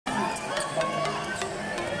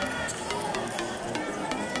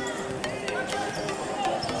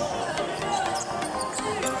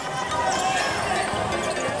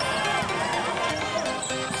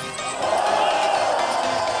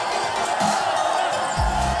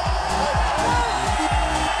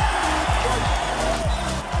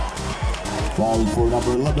Foul for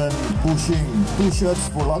number 11, pushing 2 shots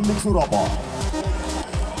for Landik Suraba.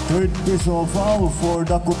 Third personal foul for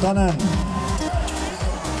Dakutanan.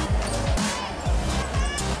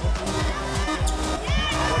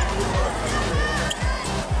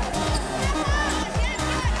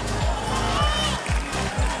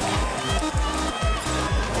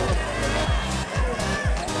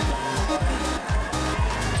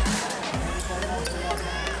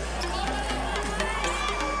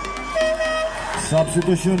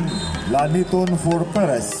 Substitution, Laniton for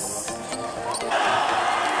Perez.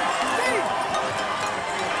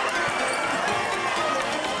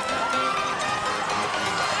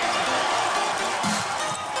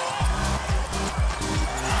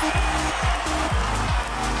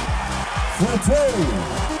 For two.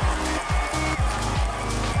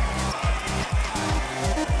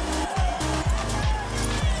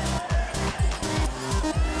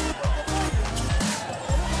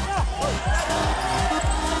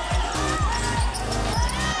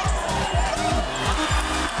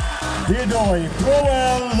 Didoy,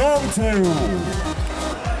 Crowell, long two.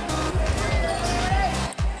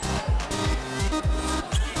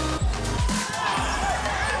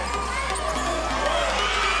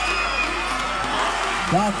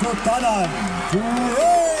 Dakutanan,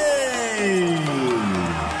 hooray!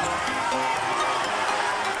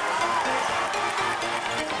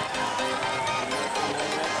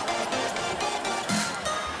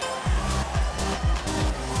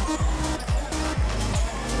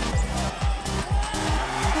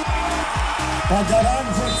 Pagaran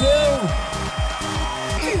for two.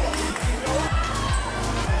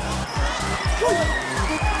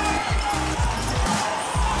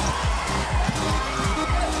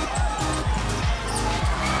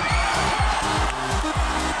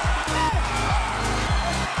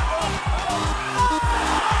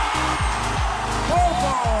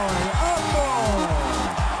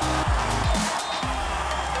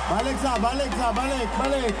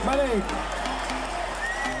 Balik.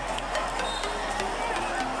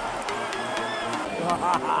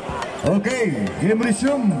 Okay, game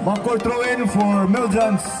resume. Backcourt throw in for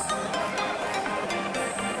Miljans.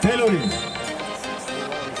 Tailoring.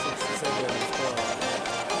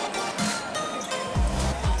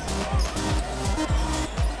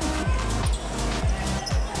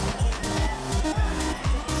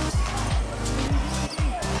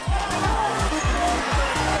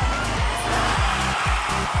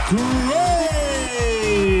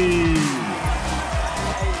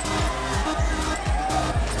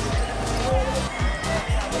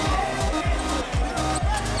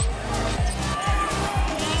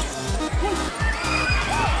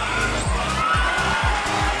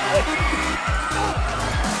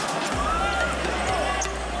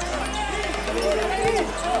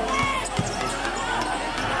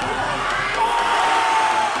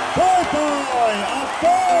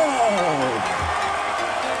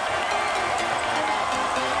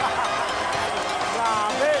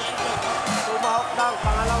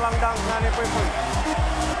 Pangalawang dunk na ni Poy.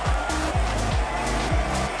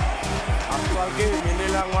 Actual game, hindi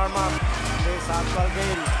lang warm up. Hindi sa actual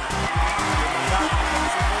game.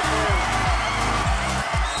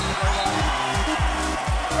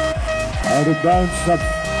 Out of bounds.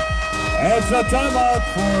 It's a timeout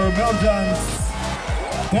for Miljans.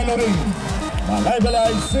 Tailoring,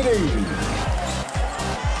 Malaybalay City.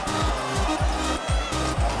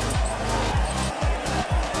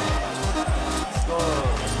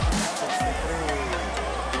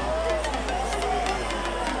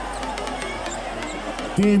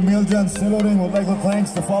 Team Miljans Tailoring would like to thank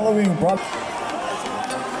the following.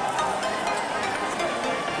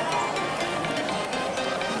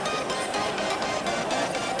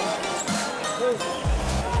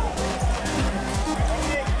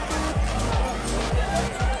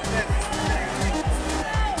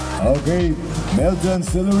 Okay,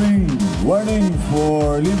 Miljans Tailoring warning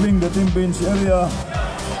for leaving the team bench area.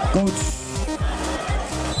 Coach.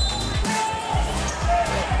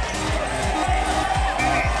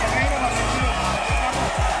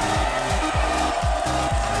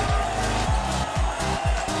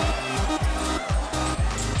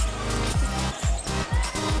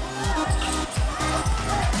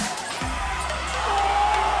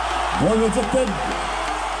 Ball rejected.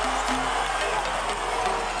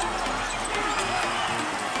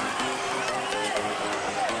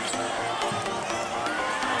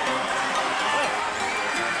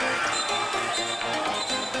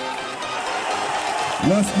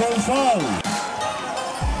 Last ball foul.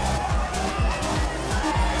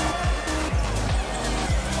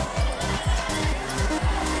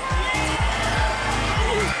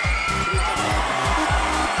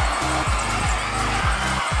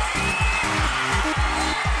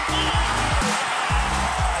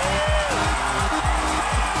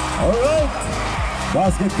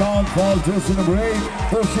 Basket count, foul, jersey number 8,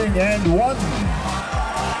 pushing and 1.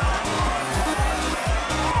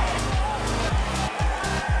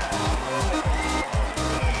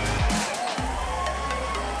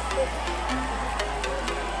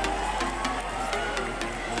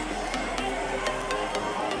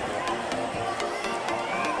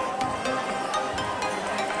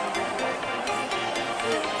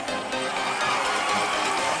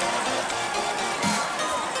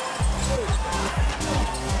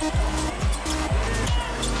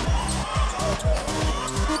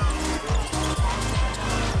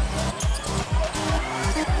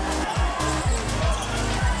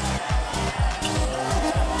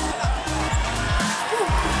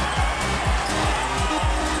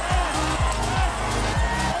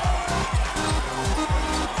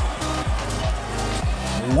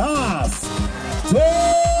 Last 2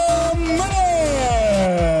 minutes.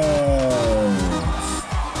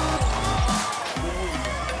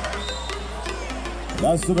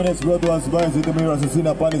 Last 2 minutes brought to us by City Mayor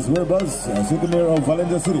Asesina Panis Verbas, City Mayor of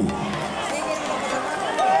Valencia City.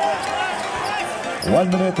 1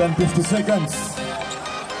 minute and 50 seconds.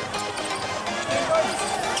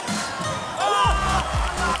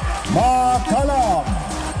 Makalam.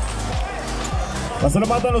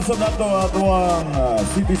 Pasalamatan usap nato ato ang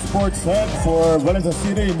City Sports Head for Valencia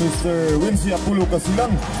City, Mr. Wincy Apulo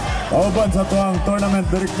Casilang. Kauban sa ato ang Tournament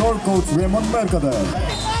Director, Coach Raymond Mercader.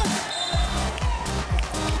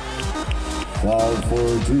 Foul for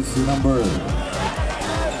GC number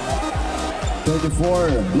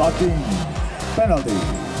 34, blocking penalty.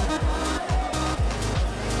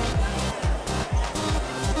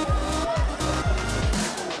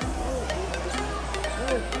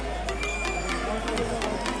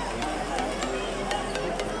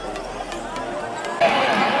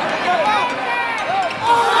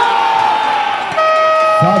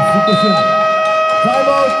 Substitution.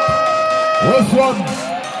 Timeout. uswagkibawe.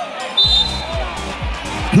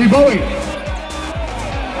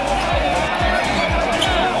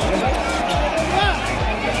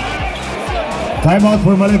 Timeout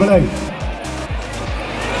for Malay-Balay.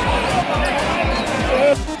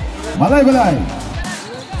 Malay-Balay.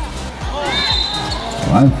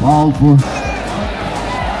 One foul for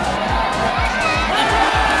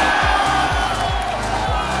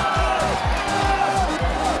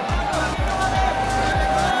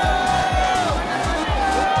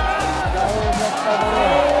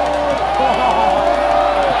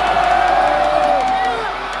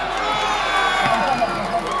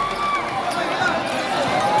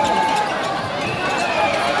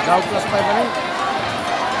plus 5 na rin.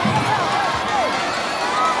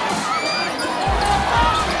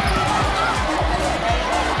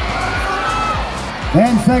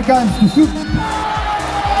 10 seconds to shoot.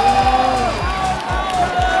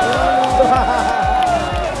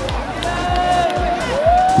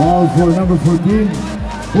 Foul for number 14,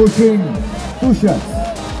 pushing 2 shots.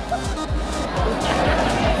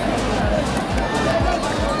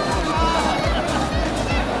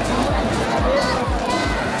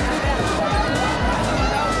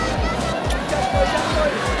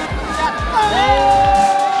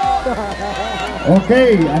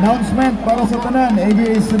 Okay, announcement para sa tanan,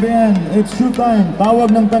 ABS-CBN, it's showtime,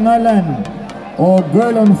 tawag ng tangalan o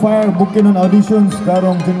Girl on Fire Bukidnon auditions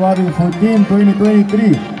karong January 14,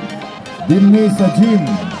 2023 dinhi sa gym.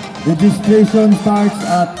 Registration starts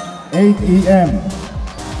at 8 AM.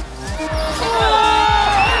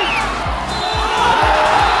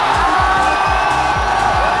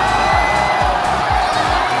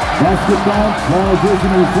 Basket count for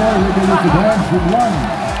jersey number 4, looking at the bench with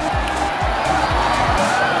 1.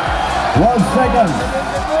 1 second. 77.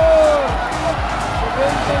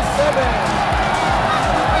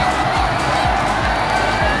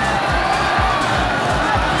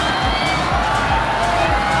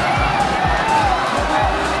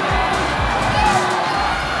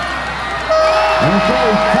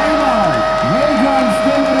 Okay, timeout. Megan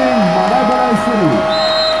Stilling, Malay-Balay City.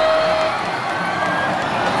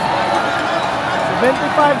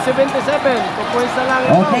 75-77. Pupuwesta lang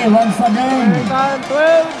ito. Okay, once again.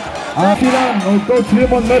 12. Atiran o Coach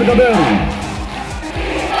Raymond Mercader.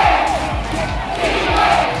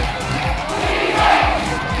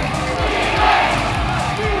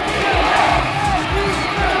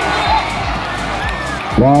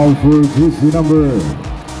 Foul for jersey number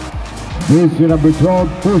 12,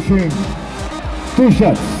 pushing 2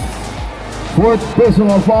 shots. 4th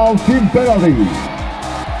personal foul, team penalty.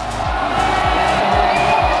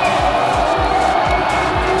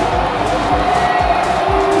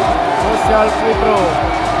 Free throw.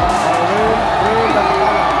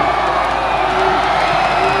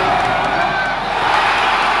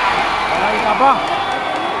 pa.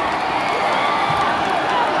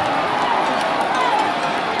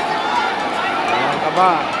 Ayan ka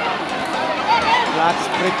ba? Last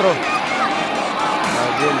free throw.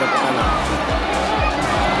 Again, dapat na.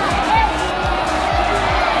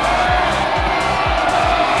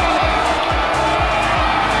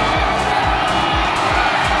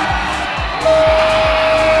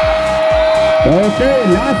 Okay,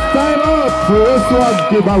 last time out for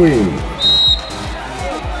uswagkibawe.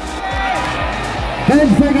 10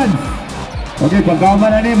 seconds. Okay, pagkama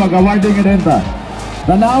na ni, mag-awarding ka rin ta.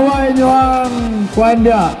 Tanaway nyo ang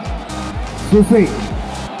kwanda. Susi.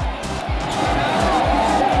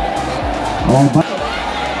 Oh,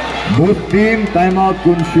 both team timeout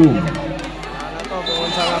consume.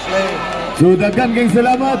 So daghan kayong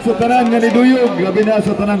salamat sa tanan nga niduyog, labi na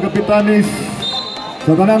sa tanang kapitanis,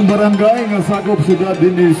 sa tanang barangay nga sakop sila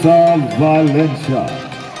din sa Valencia.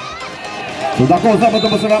 So dako sa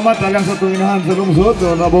pasalamat alang sa tunginahan sa lungsod,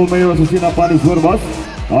 Honorable Mayor sa Sinapanis Verbas,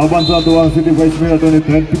 aban sa tuwang City Vice Mayor Attorney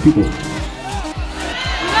Trent Pipito.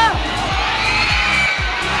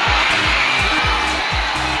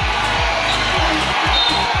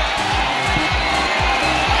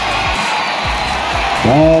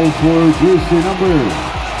 Ball for jersey number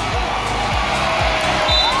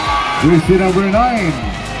 9.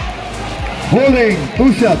 Holding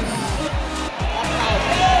 2 shots.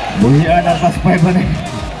 Buhian ang plus 5 na.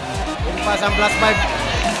 Impas ang plus 5.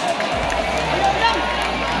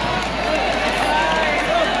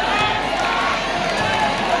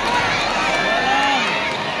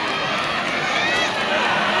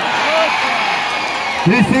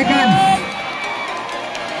 Three seconds.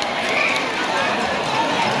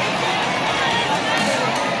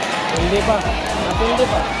 Hindi pa. Hindi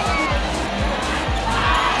pa.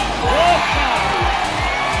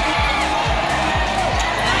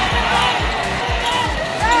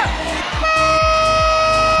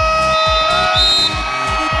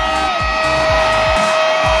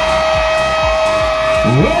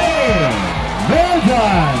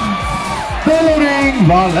 Belgian Tailoring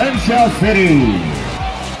Valencia City.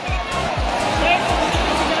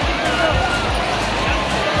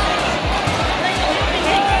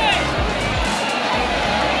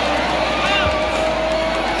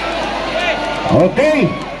 Okay,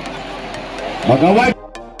 mag-away.